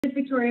This is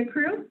Victoria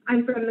Proulx.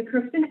 I'm from the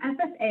Crookston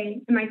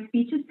FFA, and my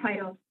speech is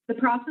titled, The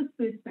Processed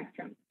Food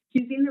Spectrum,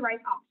 Choosing the Right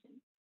Option.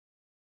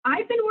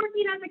 I've been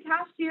working as a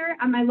cashier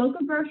at my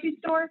local grocery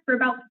store for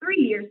about 3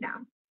 years now,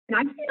 and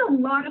I've seen a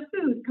lot of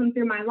food come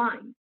through my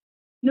line.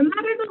 No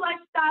matter the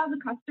lifestyle the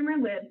customer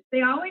lives,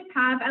 they always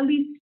have at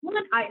least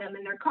one item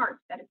in their cart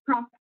that is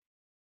processed.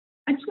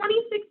 A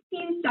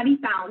 2016 study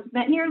found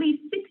that nearly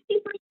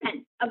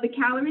 60% of the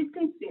calories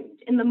consumed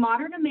in the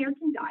modern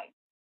American diet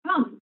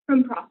come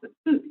from processed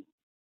foods.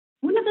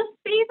 One of the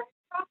favorite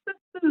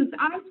processed foods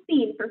I've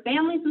seen for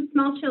families with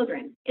small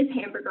children is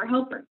hamburger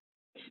helper.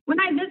 When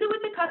I visit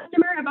with a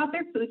customer about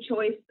their food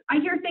choice, I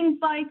hear things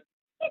like,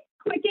 it's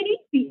quick and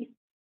easy,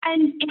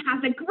 and it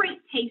has a great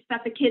taste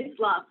that the kids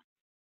love.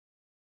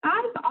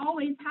 I've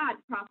always had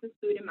processed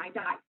food in my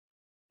diet,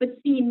 but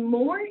seeing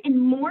more and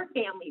more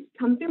families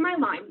come through my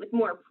line with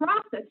more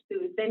processed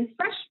food than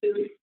fresh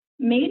food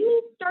made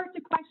me start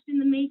to question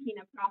the making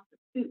of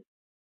processed food.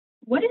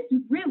 What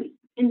is really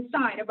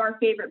inside of our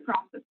favorite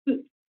processed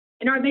foods,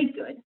 and are they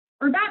good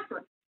or bad for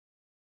us?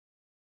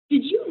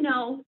 Did you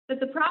know that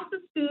the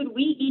processed food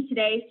we eat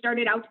today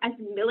started out as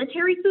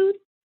military food?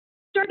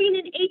 Starting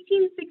in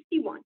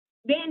 1861,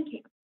 Van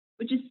Camp,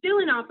 which is still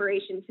in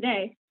operation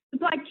today,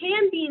 supplied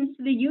canned beans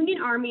to the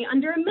Union Army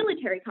under a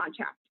military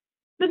contract.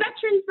 The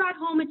veterans brought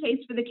home a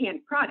taste for the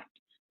canned product,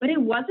 but it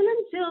wasn't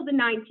until the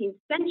 19th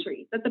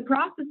century that the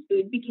processed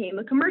food became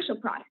a commercial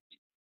product.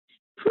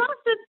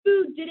 Processed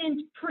food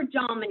didn't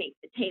predominate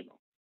the table,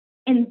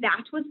 and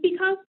that was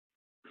because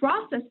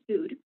processed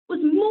food was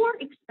more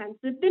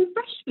expensive than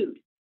fresh food.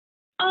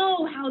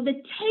 Oh, how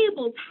the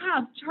tables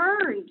have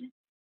turned.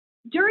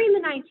 During the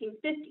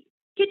 1950s,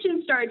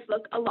 kitchens started to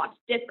look a lot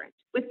different,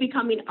 with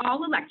becoming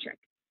all electric,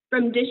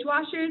 from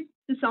dishwashers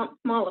to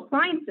small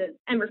appliances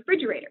and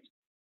refrigerators.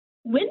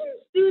 Women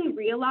soon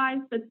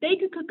realized that they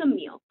could cook a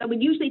meal that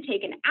would usually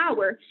take an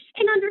hour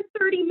in under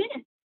 30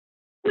 minutes.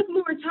 With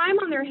more time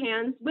on their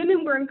hands,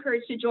 women were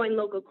encouraged to join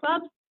local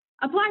clubs,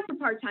 apply for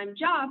part-time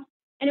jobs,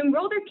 and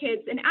enroll their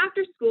kids in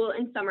after-school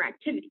and summer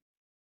activities.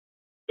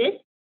 This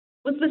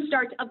was the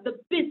start of the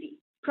busy,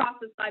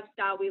 processed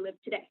lifestyle we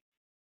live today.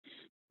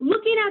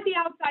 Looking at the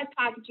outside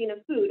packaging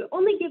of food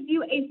only gives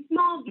you a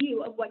small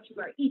view of what you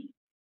are eating.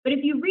 But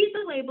if you read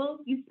the label,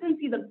 you soon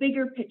see the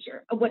bigger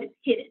picture of what is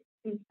hidden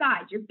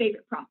inside your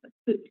favorite processed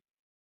food.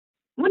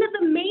 One of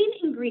the main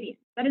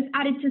ingredients that is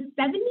added to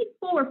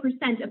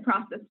 74% of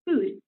processed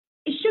food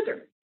is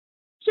sugar.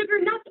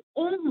 Sugar not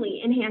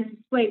only enhances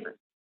flavor,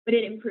 but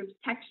it improves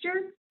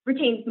texture,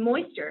 retains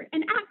moisture,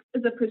 and acts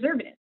as a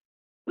preservative.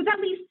 With at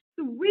least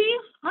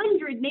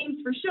 300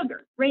 names for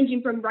sugar,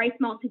 ranging from rice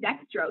malt to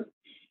dextrose,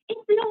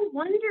 it's no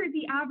wonder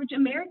the average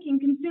American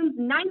consumes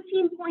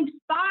 19.5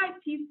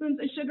 teaspoons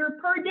of sugar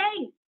per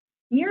day,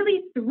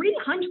 nearly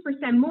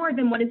 300% more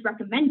than what is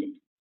recommended.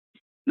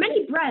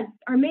 Many breads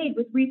are made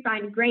with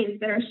refined grains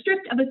that are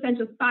stripped of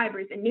essential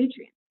fibers and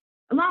nutrients,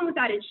 along with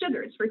added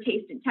sugars for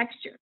taste and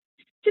texture.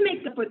 To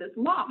make up for this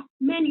loss,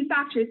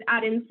 manufacturers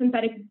add in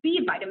synthetic B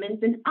vitamins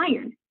and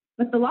iron,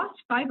 but the lost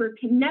fiber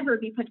can never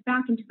be put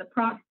back into the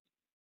product.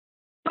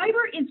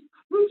 Fiber is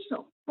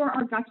crucial for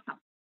our gut health.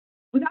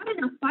 Without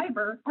enough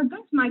fiber, our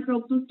gut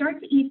microbes will start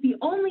to eat the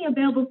only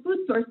available food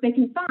source they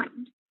can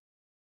find: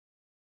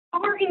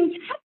 our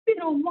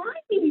intestinal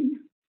lining,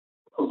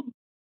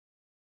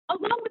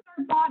 along with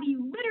our body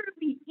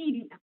literally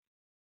eating them.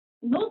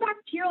 Low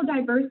bacterial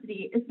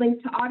diversity is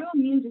linked to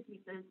autoimmune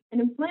diseases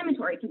and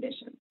inflammatory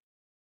conditions.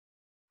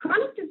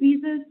 Chronic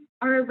diseases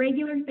are a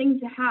regular thing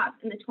to have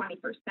in the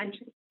 21st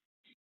century.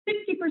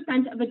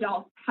 60% of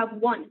adults have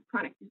one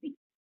chronic disease,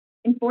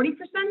 and 40%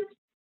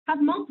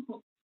 have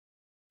multiple.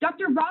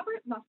 Dr.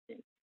 Robert Lustig,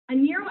 a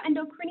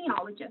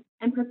neuroendocrinologist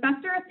and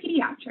professor of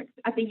pediatrics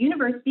at the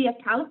University of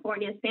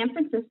California, San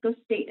Francisco,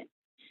 stated,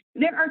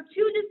 there are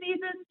two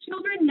diseases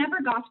children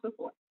never got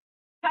before: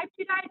 type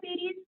 2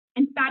 diabetes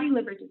and fatty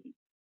liver disease.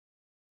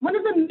 One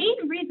of the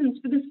main reasons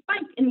for the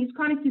spike in these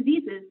chronic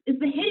diseases is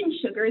the hidden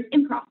sugars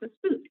in processed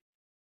food.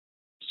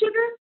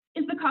 Sugar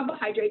is the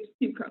carbohydrate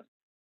sucrose,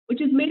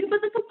 which is made up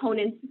of the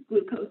components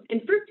glucose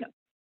and fructose.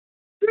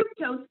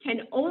 Fructose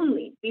can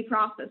only be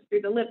processed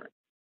through the liver,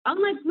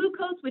 unlike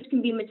glucose, which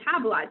can be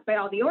metabolized by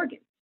all the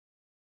organs.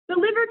 The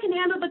liver can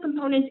handle the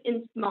component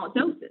in small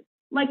doses,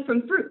 like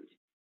from fruit.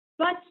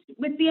 But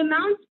with the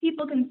amounts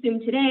people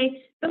consume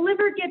today, the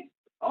liver gets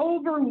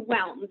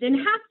overwhelmed and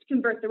has to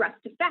convert the rest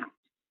to fat.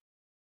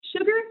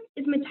 Sugar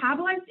is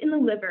metabolized in the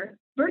liver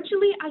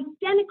virtually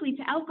identically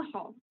to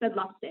alcohol, said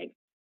Lustig.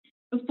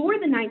 Before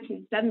the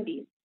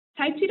 1970s,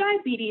 type 2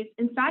 diabetes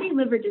and fatty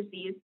liver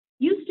disease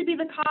used to be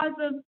the cause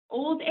of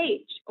old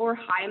age or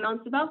high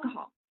amounts of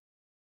alcohol.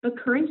 But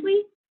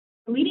currently,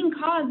 the leading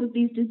cause of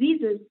these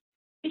diseases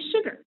is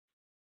sugar.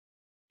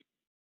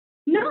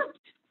 Not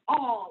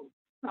all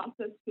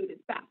processed food is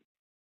bad.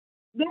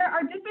 There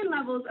are different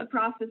levels of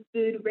processed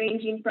food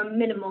ranging from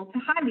minimal to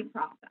highly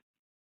processed.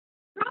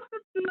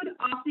 Processed food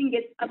often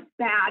gets a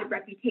bad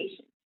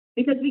reputation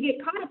because we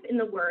get caught up in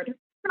the word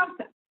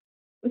processed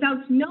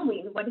without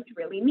knowing what it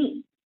really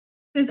means.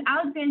 Says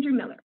Alexandra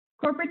Miller,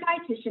 corporate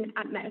dietitian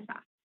at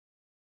Medifast.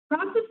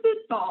 Processed food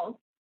falls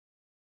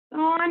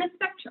on a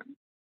spectrum.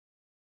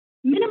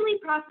 Minimally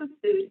processed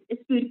food is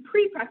food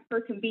pre-pressed for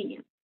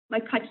convenience,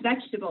 like cut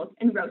vegetables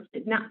and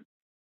roasted nuts.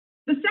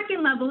 The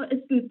second level is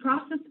food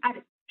processed at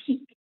its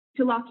peak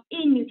to lock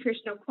in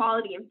nutritional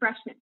quality and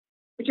freshness,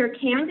 which are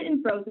canned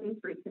and frozen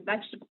fruits and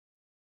vegetables.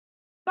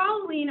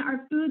 Following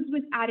are foods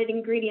with added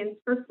ingredients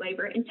for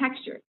flavor and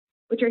texture,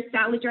 which are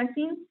salad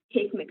dressings,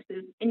 cake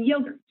mixes, and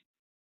yogurt.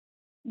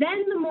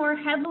 Then the more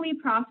heavily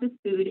processed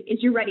food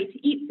is your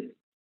ready-to-eat food,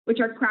 which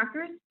are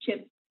crackers,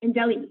 chips, and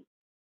deli meat.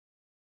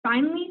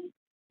 Finally,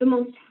 the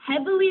most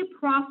heavily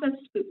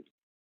processed food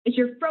is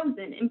your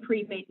frozen and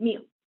pre-made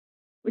meals,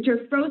 which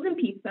are frozen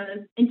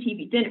pizzas and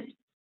TV dinners.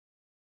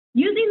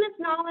 Using this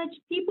knowledge,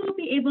 people will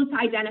be able to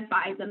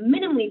identify the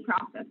minimally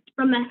processed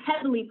from the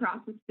heavily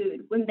processed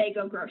food when they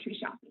go grocery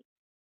shopping.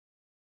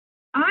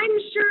 I'm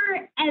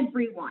sure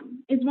everyone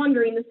is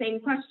wondering the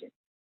same question.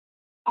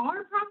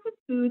 Are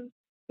processed foods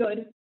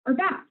good or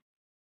bad?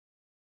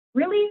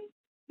 Really,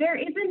 there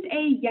isn't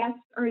a yes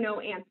or no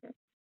answer,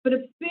 but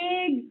a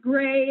big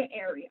gray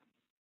area.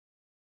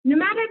 No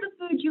matter the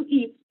food you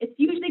eat, it's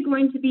usually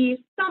going to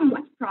be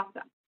somewhat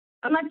processed,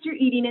 unless you're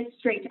eating it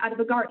straight out of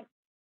a garden.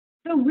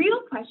 The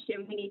real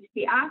question we need to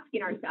be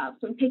asking ourselves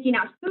when picking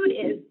out food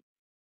is,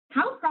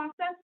 how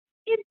processed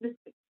is this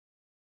food?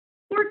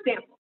 For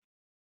example,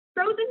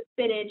 frozen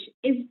spinach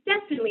is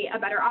definitely a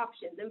better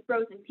option than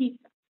frozen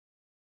pizza.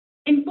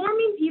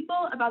 Informing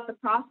people about the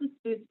processed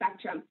food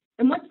spectrum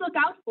and what to look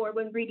out for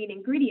when reading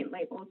ingredient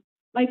labels,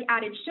 like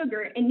added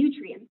sugar and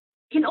nutrients,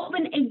 can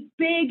open a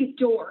big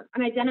door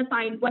on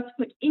identifying what to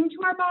put into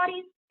our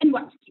bodies and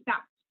what to keep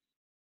out.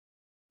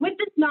 With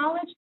this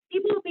knowledge,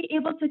 people will be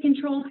able to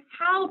control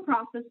how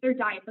processed their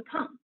diet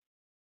becomes.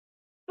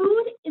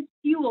 Food is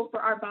fuel for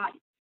our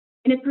bodies,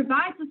 and it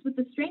provides us with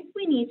the strength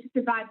we need to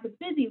survive the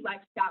busy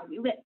lifestyle we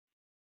live.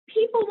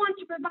 People want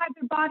to provide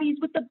their bodies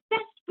with the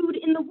best food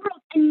in the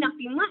world and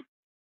nothing less.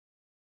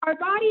 Our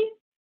body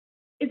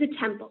is a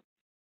temple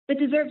that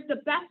deserves the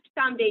best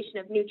foundation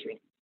of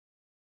nutrients.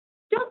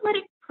 Don't let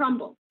it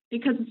crumble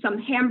because of some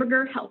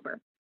hamburger helper.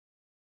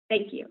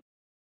 Thank you.